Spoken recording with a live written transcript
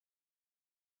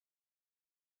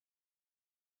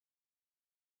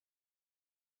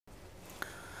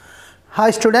Hi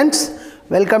students,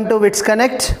 welcome to WITS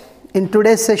CONNECT. In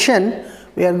today's session,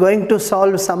 we are going to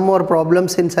solve some more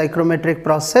problems in psychrometric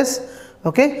process.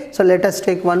 Okay, so let us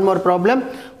take one more problem.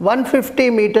 150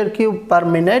 meter cube per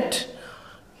minute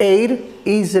air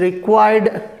is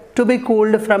required to be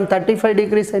cooled from 35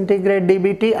 degrees centigrade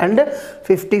dBT and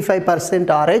 55%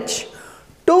 RH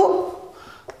to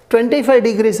 25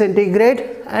 degrees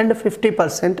centigrade and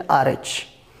 50% RH.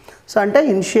 So, ante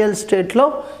initial state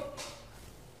lo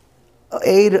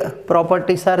air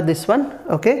properties are this one,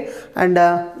 okay, and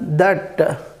that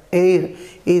air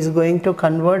is going to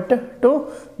convert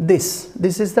to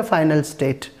this is the final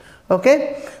state.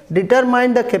 Okay,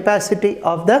 determine the capacity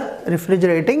of the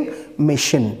refrigerating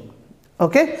machine.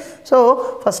 Okay,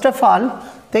 so first of all,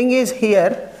 thing is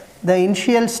here the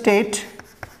initial state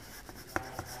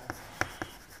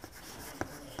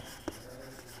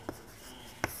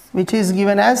which is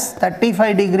given as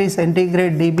 35 degrees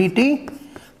centigrade dBT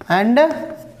and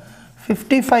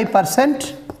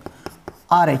 55%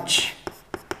 RH,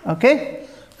 okay,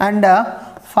 and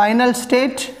final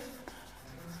state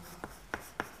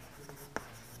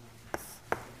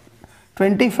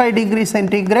 25 degrees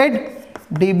centigrade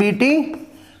dBT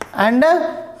and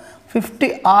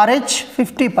 50 RH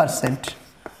 50%.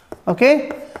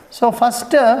 Okay, so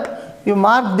first you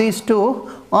mark these two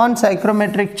on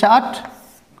psychrometric chart.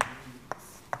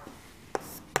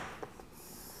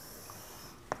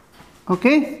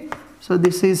 Okay, so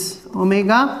this is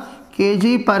omega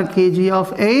kg per kg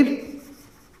of air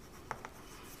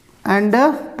and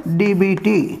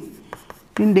dBT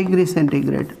in degree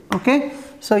centigrade. Okay,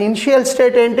 so initial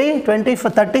state enti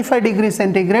 35 degree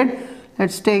centigrade.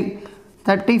 Let's take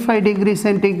 35 degree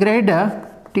centigrade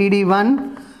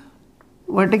TD1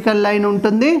 vertical line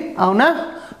untundi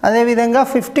avuna, ade vidhanga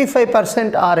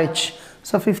 55% RH.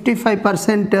 So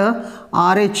 55%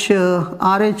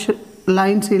 RH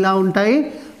lines ila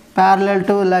untayi parallel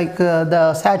to like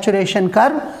the saturation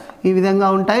curve ee vidhanga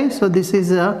untayi. So this is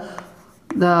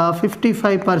the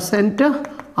 55%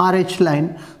 RH line.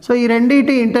 So ee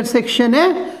renditi intersection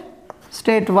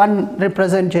state 1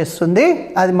 represent chestundi,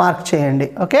 adi mark cheyandi.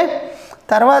 Okay,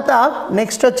 tarvata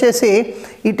next vachesi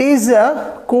it is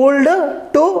cooled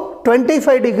to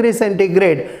 25 degree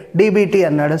centigrade dBT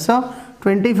annadu. So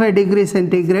 25 degree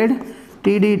centigrade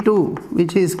TD2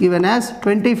 which is given as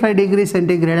 25 degree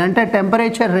centigrade ante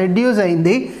temperature reduce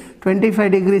ayindi,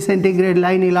 25 degree centigrade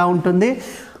line ila untundi.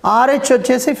 RH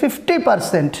vachesi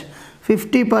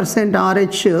 50%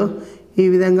 RH ee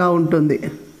vidhanga untundi.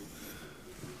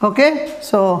 Okay,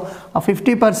 so a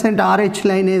 50% RH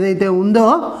line edaithe undo,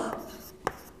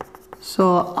 so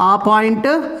aa point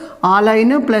aa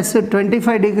line plus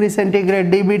 25 degree centigrade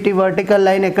dBT vertical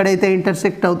line ekkadaithe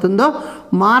intersect avutundo,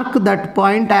 mark that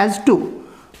point as 2.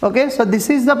 Okay, so this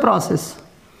is the process.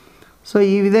 So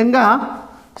ee vidhanga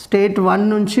state 1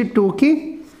 nunchi 2 ki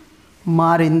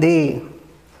marindi.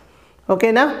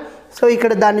 Okay na, so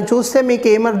ikkada danni chuste meeku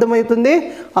em ardhamaitundi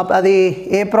adi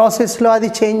A process లో అది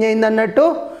change అయింది అన్నట్టు.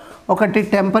 ఒకటి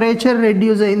temperature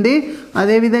reduce అయింది,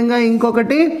 అదే విధంగా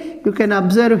ఇంకొకటి you can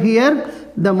observe here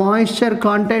the moisture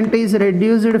content is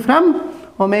reduced from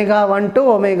omega 1 to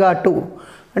omega 2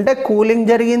 అంటే కూలింగ్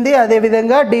జరిగింది, అదే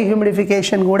విధంగా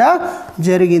డీహ్యూమిడిఫికేషన్ కూడా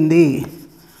జరిగింది.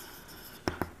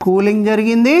 కూలింగ్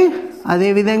జరిగింది, అదే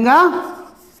విధంగా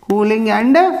cooling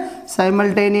and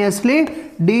simultaneously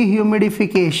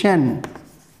dehumidification.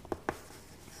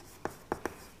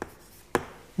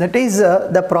 That is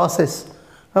the process.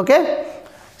 Okay,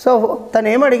 so తను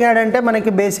ఏం అడిగాడంటే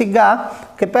మనకి బేసిక్గా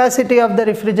కెపాసిటీ ఆఫ్ ద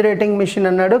రిఫ్రిజిరేటింగ్ మిషన్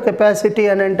అన్నాడు. కెపాసిటీ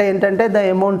అని అంటే ఏంటంటే the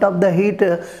amount of the heat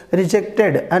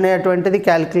rejected అనేటువంటిది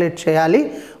క్యాల్కులేట్ చేయాలి.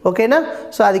 ఓకేనా,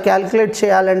 సో అది క్యాల్కులేట్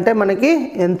చేయాలంటే మనకి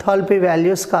ఎంథాల్పీ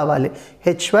వాల్యూస్ కావాలి,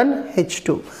 H1 H2.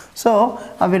 సో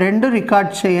అవి రెండు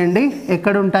రికార్డ్ చేయండి.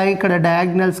 ఎక్కడ ఉంటాయి, ఇక్కడ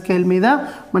డయాగ్నల్ స్కేల్ మీద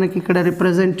మనకి ఇక్కడ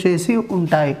రిప్రజెంట్ చేసి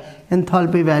ఉంటాయి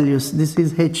enthalpy values. This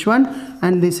is H1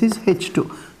 and this is H2.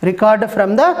 Record from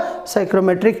the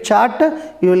psychrometric chart.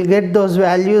 You will get those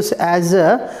values as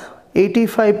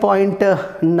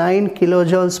 85.9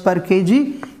 kilojoules per kg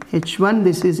H1,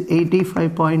 this is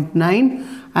 85.9,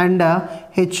 and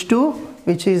H2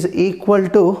 which is equal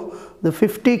to the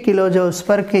 50 kilojoules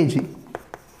per kg.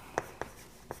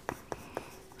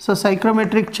 So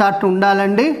psychrometric chart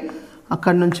undalandi,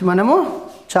 akkad nunchi manamu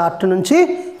chart nunchi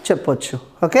cheppochu.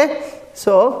 Okay,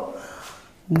 so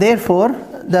therefore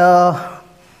the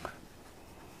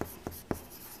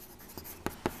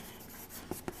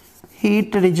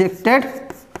heat rejected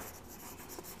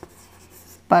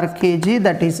per kg,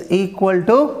 that is equal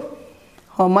to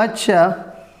how much,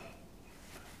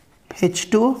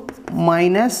 H2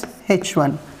 minus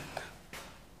H1.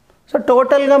 So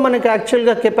టోటల్గా మనకి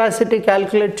యాక్చువల్గా capacity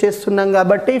calculate చేస్తున్నాం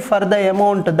కాబట్టి for the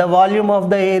amount the volume of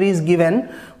the air is given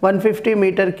 150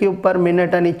 metre cube per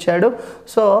minute అని ఇచ్చాడు.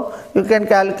 So you can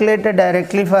calculate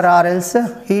directly for ఆర్ఎల్స్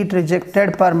heat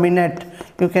rejected per minute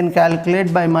you can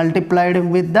calculate by multiplied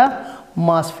with the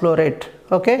mass flow rate.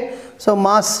 Okay, so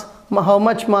mass how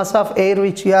much mass of air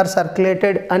which you are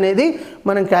circulated అనేది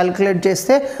మనం calculate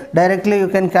చేస్తే directly you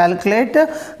can calculate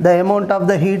the amount of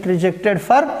the heat rejected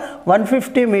for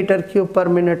 150 metre cube per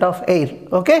minute of air.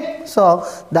 Okay, so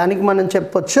దానికి మనం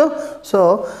చెప్పొచ్చు. So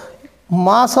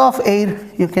mass of air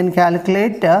you can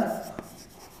calculate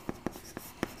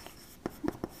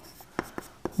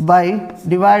by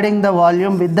dividing the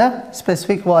volume with the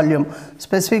specific volume.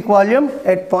 Specific volume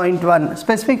at 0.1.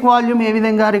 Specific volume ఏ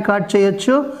విధంగా record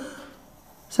చేయొచ్చు?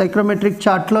 Psychrometric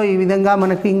చార్ట్లో ఈ విధంగా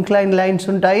మనకి incline lines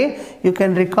ఉంటాయి. You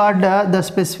can record the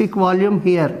specific volume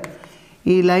here.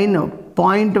 ఈ line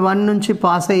 0.1 నుంచి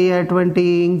pass అయ్యేటువంటి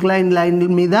ఇంక్లైన్ లైన్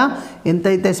మీద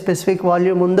ఎంతైతే స్పెసిఫిక్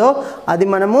వాల్యూమ్ ఉందో అది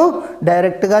మనము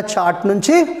డైరెక్ట్గా చార్ట్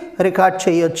నుంచి రికార్డ్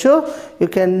చేయొచ్చు. You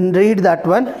can read that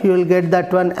one. You will get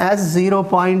that one as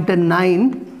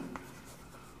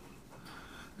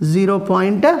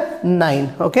 0.9.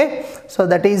 Okay, so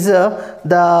that is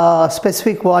the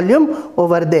specific volume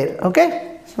over there. Okay,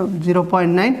 so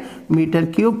 0.9 meter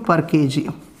cube per kg.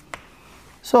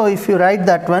 So if you write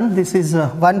that one, this is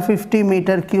 150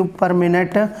 meter cube per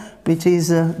minute, which is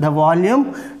the volume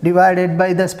divided by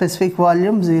the specific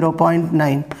volume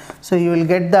 0.9. So you will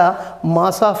get the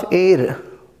mass of air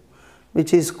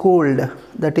which is cooled,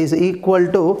 that is equal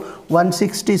to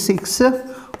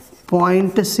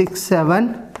 166.67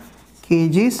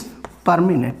 kgs per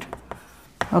minute.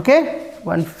 Okay,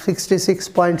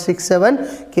 166.67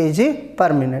 kg per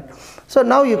minute. So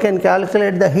now you can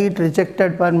calculate the heat rejected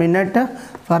per minute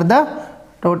for the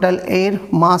total air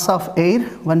mass of air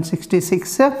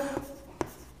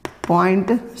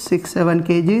 166.67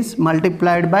 kgs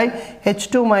multiplied by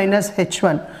H2 minus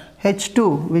H1. H2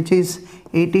 which is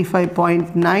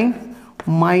 85.9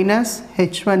 minus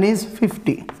H1 is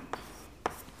 50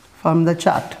 from the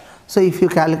chart. So if you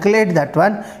calculate that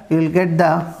one, you will get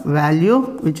the value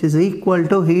which is equal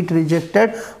to heat rejected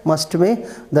must be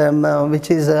the which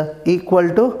is equal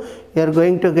to, you are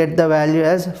going to get the value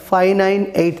as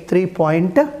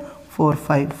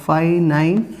 5983.45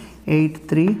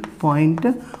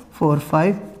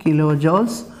 5983.45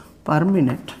 kilojoules per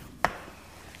minute.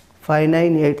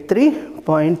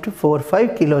 5983.45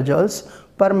 kilojoules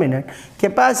per minute.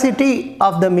 Capacity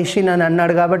of the machine అని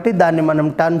అన్నాడు కాబట్టి దాన్ని మనం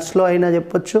టన్స్లో అయినా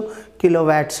చెప్పొచ్చు, kilo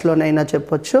వ్యాట్స్లోనైనా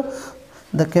చెప్పొచ్చు.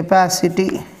 The capacity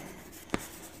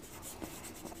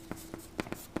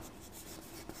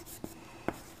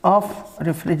of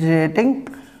రిఫ్రిజిరేటింగ్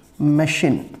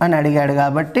machine అని అడిగాడు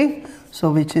కాబట్టి so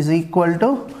which is equal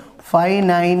to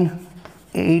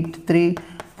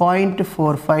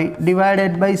 5983.45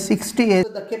 divided by 68.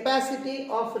 So the capacity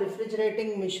of refrigerating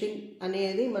machine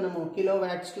అనేది మనము కిలో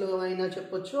వాట్స్లో అయినా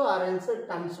చెప్పొచ్చు, ఆర్ఎన్స్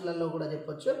టన్స్లలో కూడా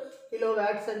చెప్పొచ్చు. కిలో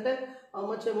వాట్స్ అంటే how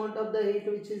much amount of the heat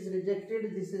which is rejected,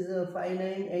 this is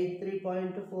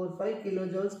 5983.45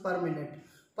 kilojoules per minute.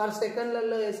 Per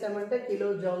సెకండ్లలో వేసామంటే kilo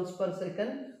joules per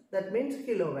second, that means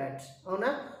kilo watts.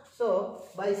 అవునా? సో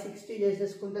బై 60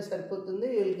 చేసేసుకుంటే సరిపోతుంది.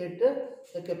 You will get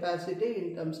the capacity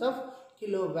in terms of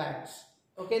kilo watts.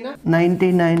 ఓకేనా?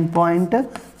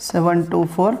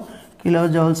 99.724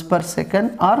 kilojoules per second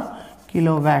or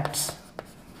kilowatts.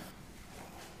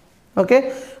 Okay,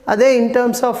 అదే in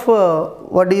terms of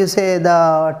what do you say the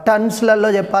టన్స్లలో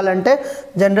చెప్పాలంటే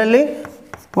generally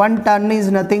 1 ton is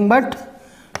nothing but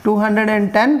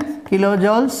 210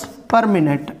 kilojoules per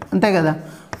minute. అంతే కదా?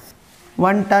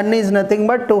 1 ton is nothing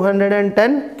but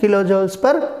 210 kilojoules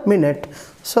per minute.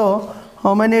 So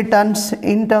how many tons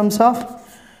in terms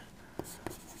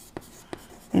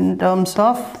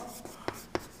of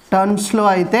tons లో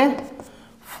అయితే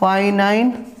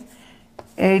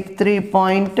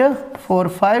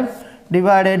 5983.45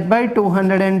 divided by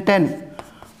 210.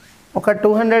 ఒక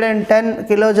 210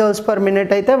 kilojoules per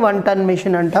minute అయితే 1 ton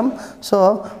machine అంటాం. So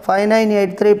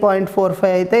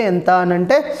 5983.45 అయితే ఎంత అని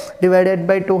అంటే డివైడెడ్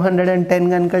బై 210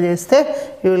 కనుక చేస్తే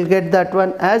you will get that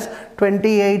one as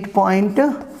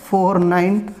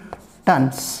 28.49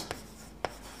 tons.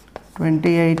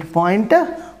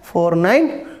 28.49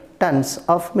 tons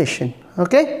of machine.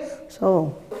 Okay, so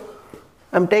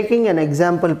I am taking an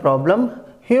example problem.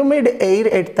 Humid air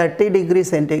at 30 degrees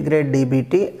centigrade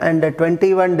dBT and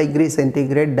 21 degrees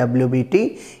centigrade WBT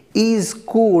is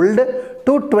cooled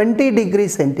to 20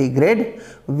 degrees centigrade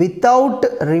without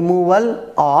removal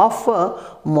of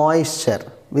moisture.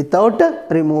 without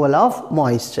removal of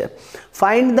moisture.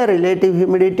 Find the relative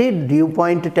humidity, dew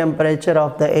point temperature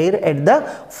of the air at the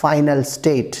final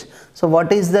state. So what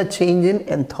is the change in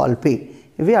enthalpy?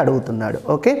 ఇవి అడుగుతున్నాడు.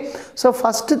 Okay, so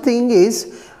first thing is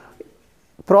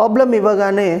problem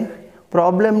ఇవ్వగానే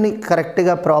ప్రాబ్లమ్ని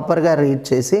కరెక్ట్గా ప్రాపర్గా read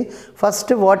చేసి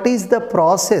first what is the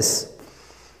process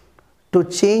to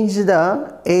change the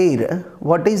air,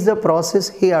 what is the process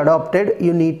he adopted,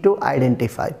 you need to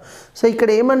identify. So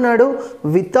ikkada emannadu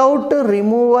without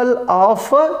removal of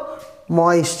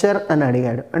moisture అని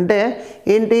అడిగాడు. అంటే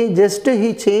ఏంటి, just he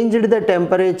changed the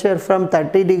temperature from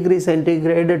 30 degrees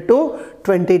centigrade to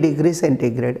 20 degrees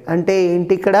centigrade. అంటే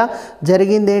ఏంటి ఇక్కడ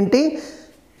జరిగింది ఏంటి,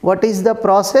 what is the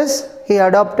process he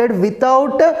adopted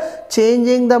without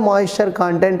changing the moisture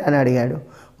content అని అడిగాడు.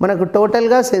 మనకు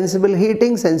టోటల్గా sensible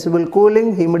heating, sensible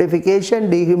cooling, humidification,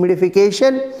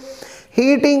 dehumidification,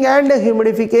 heating and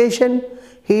humidification,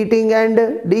 heating and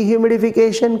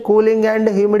dehumidification, cooling and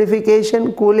humidification,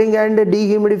 cooling and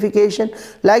dehumidification,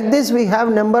 like this we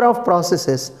have number of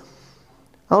processes.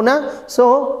 అవునా? So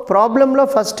ప్రాబ్లంలో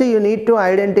first you need to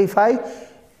identify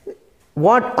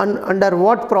what under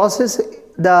what process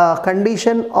the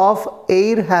condition of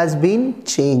air has been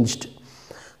changed.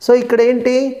 So ikkada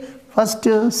enti, first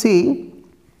see,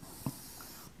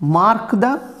 mark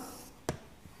the,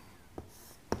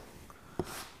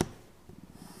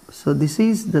 so this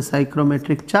is the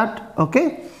psychrometric chart. Okay,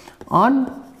 on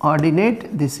ordinate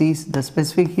this is the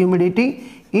specific humidity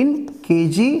in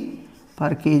kg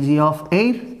per kg of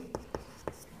air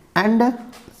and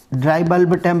dry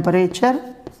bulb temperature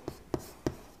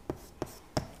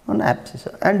on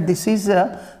abscissa, and this is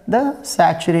the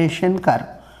saturation curve.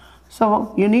 So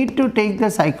you need to take the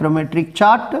psychrometric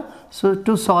chart so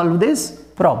to solve this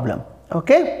problem.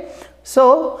 Okay, so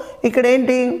ikkada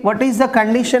enti, what is the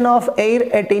condition of air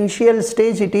at initial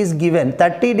stage? It is given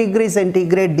 30 degrees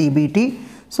centigrade dBT.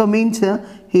 So means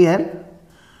here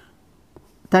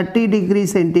 30 degrees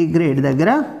centigrade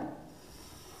దగ్గర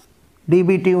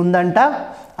dBT ఉందంట.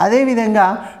 అదే విధంగా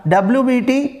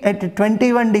WBT at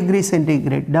 21 degrees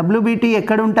centigrade. WBT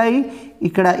ఎక్కడ ఉంటాయి,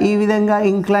 ఇక్కడ ఈ విధంగా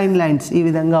incline lines ఈ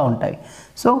విధంగా ఉంటాయి.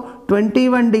 So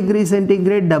 21 degrees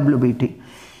centigrade WBT.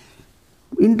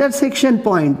 Intersection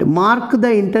point, mark the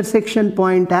intersection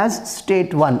point as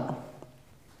state 1.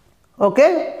 Okay,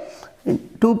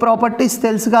 2 properties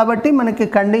తెలుసు కాబట్టి మనకి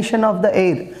condition of the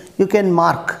air you can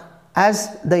mark as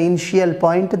the initial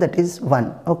point, that is 1.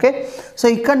 okay, so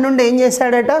ikkad nundi em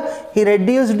chesadata, he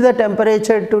reduced the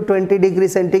temperature to 20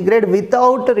 degrees centigrade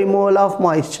without removal of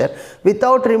moisture.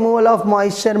 Without removal of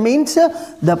moisture means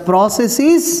the process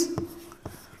is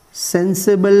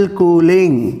sensible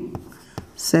cooling.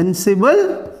 Sensible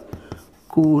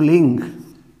cooling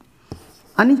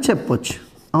ani cheppochu,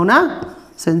 avuna?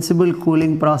 Sensible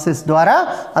cooling process ద్వారా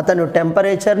అతను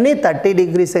టెంపరేచర్ని 30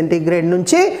 degree centigrade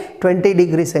నుంచి 20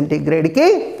 degree సెంటీగ్రేడ్కి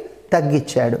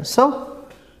తగ్గించాడు. So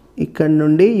ఇక్కడ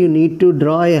నుండి you need to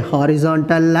draw A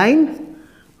horizontal line.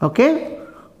 Okay,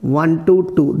 1 to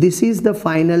 2, this is the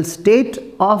final state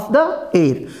of the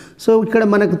air. So ఇక్కడ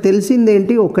మనకు తెలిసింది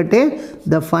ఏంటి, ఒకటే,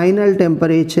 the final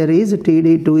temperature is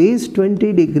TD2 is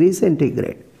 20 degree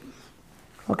centigrade.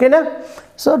 Okay na?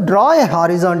 So draw a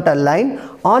horizontal line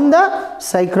on the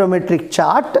psychrometric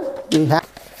chart.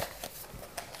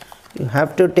 You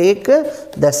have to take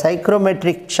the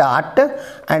psychrometric chart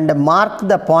and mark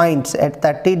the points at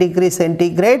 30 degree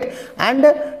centigrade and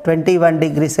 21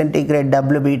 degree centigrade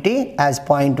WBT as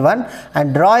point 1 and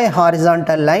draw a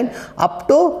horizontal line up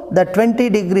to the 20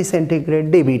 degree centigrade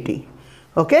DBT.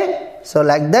 Okay, so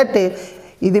like that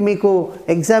ఇది మీకు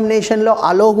ఎగ్జామినేషన్లో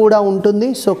అలో కూడా ఉంటుంది.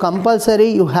 So compulsory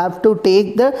you have to take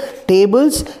the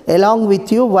tables along with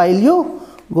you while you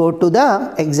go to the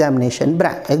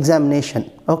examination.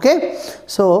 Okay,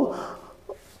 so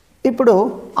ఇప్పుడు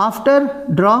after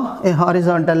draw A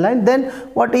horizontal line, then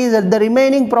what is the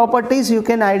remaining properties you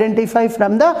can identify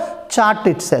from the chart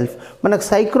it self. మనకు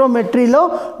సైక్రోమెట్రీలో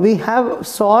we have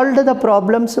solved the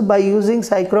problems by using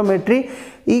సైక్రోమెట్రీ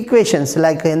equations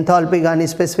like enthalpy కానీ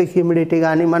specific humidity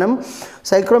కానీ మనం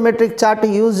psychrometric chart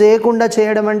use చేయకుండా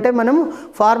చేయడం అంటే మనం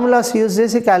formulas use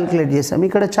చేసి calculate చేసాం.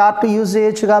 ఇక్కడ చార్ట్ యూజ్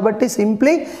చేయొచ్చు కాబట్టి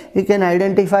simply you can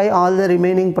identify all the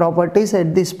remaining properties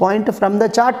at this point from the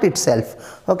chart it self.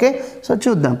 Okay, so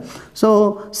చూద్దాం. సో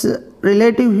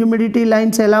రిలేటివ్ హ్యూమిడిటీ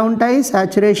లైన్స్ ఎలా ఉంటాయి,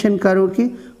 సాచురేషన్ కర్వ్కి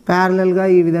ప్యారలల్గా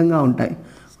ఈ విధంగా ఉంటాయి.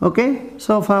 Okay,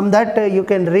 so from that you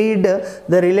can read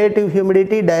the relative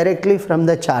humidity directly from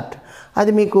the chart.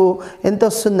 అది మీకు ఎంత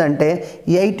వస్తుందంటే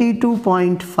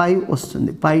 82.5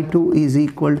 వస్తుంది. π2 is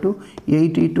equal to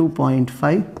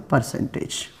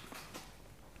 82.5%.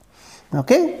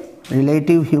 Okay,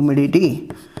 relative humidity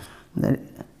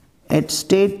at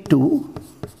state 2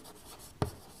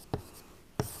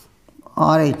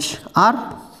 RH or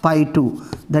pi 2,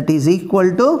 that is equal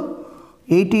to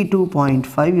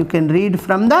 82.5. you can read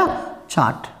from the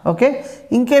chart. Okay,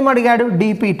 ఇంకేం అడిగాడు?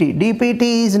 dpt. dpt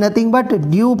is nothing but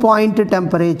dew point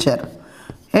temperature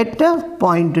at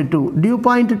point 2. dew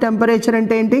point temperature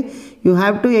అంటే ఏంటి? you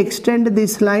have to extend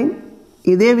this line.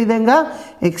 ఇదే విధంగా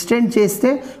extend చేస్తే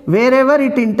wherever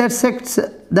it intersects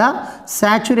the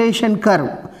saturation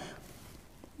curve,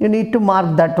 you need to mark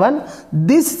that one.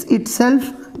 This itself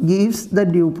gives the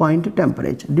dew point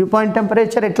temperature. dew point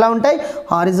temperature ఎట్లా ఉంటాయి?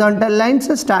 horizontal lines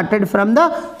started from the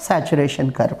saturation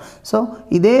curve. So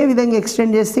ఇదే విధంగా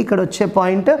extend చేస్తే ఇక్కడ వచ్చే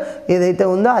point ఏదైతే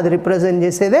ఉందో అది రిప్రజెంట్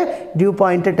చేసేదే dew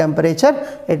point temperature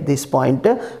at this point,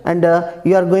 and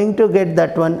you are going to get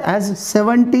that one as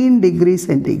 17 degrees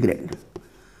centigrade.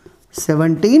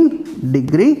 17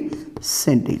 degree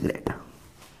centigrade.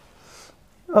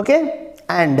 Okay,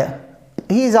 and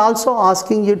he is also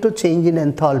asking you to change in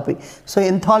enthalpy. So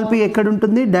enthalpy ekkada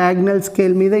untundi? diagonal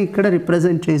scale meeda ikkada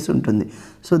represent chesi untundi.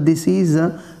 So this is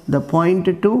the point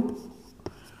 2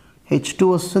 H2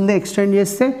 వస్తుంది extend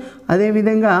చేస్తే. అదే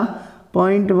విధంగా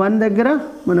point 1 దగ్గర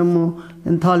మనము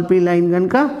enthalpy line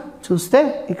కనుక చూస్తే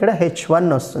ఇక్కడ H1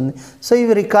 వస్తుంది. సో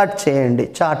ఇవి రికార్డ్ చేయండి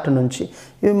చార్ట్ నుంచి,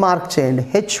 ఇవి మార్క్ చేయండి.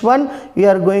 H1 you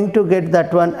are going to get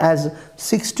that one as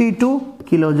 62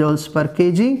 kilojoules per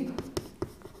kg,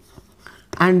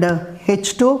 and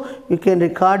H2 you can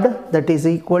record that is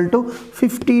equal to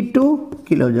 52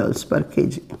 kilojoules per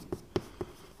kg.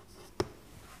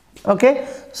 Okay,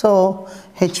 so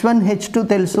H1 H2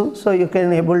 తెలుసు, so you can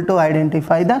able to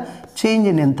identify the change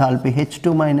in enthalpy.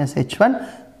 H2 minus H1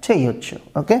 చేయొచ్చు.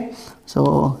 Okay, so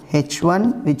H1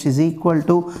 which is equal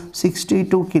to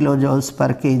 62 kilojoules per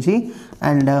kg,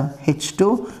 and H2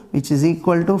 which is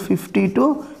equal to 52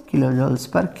 kilojoules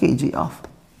per kg of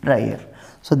dry air.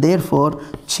 So therefore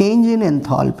change in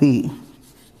enthalpy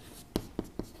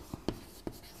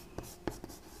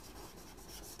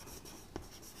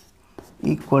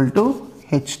equal to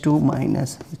H2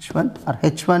 minus H1 or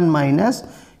H1 minus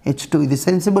H2. ఇది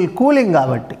sensible cooling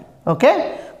కాబట్టి, okay,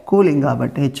 cooling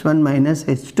కాబట్టి H1 minus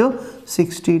H2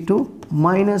 62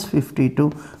 minus 52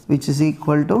 which is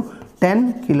equal to 10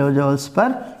 kilojoules per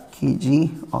kg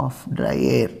of dry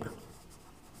air.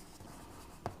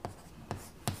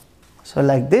 So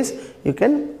like this you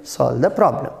can solve the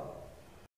problem.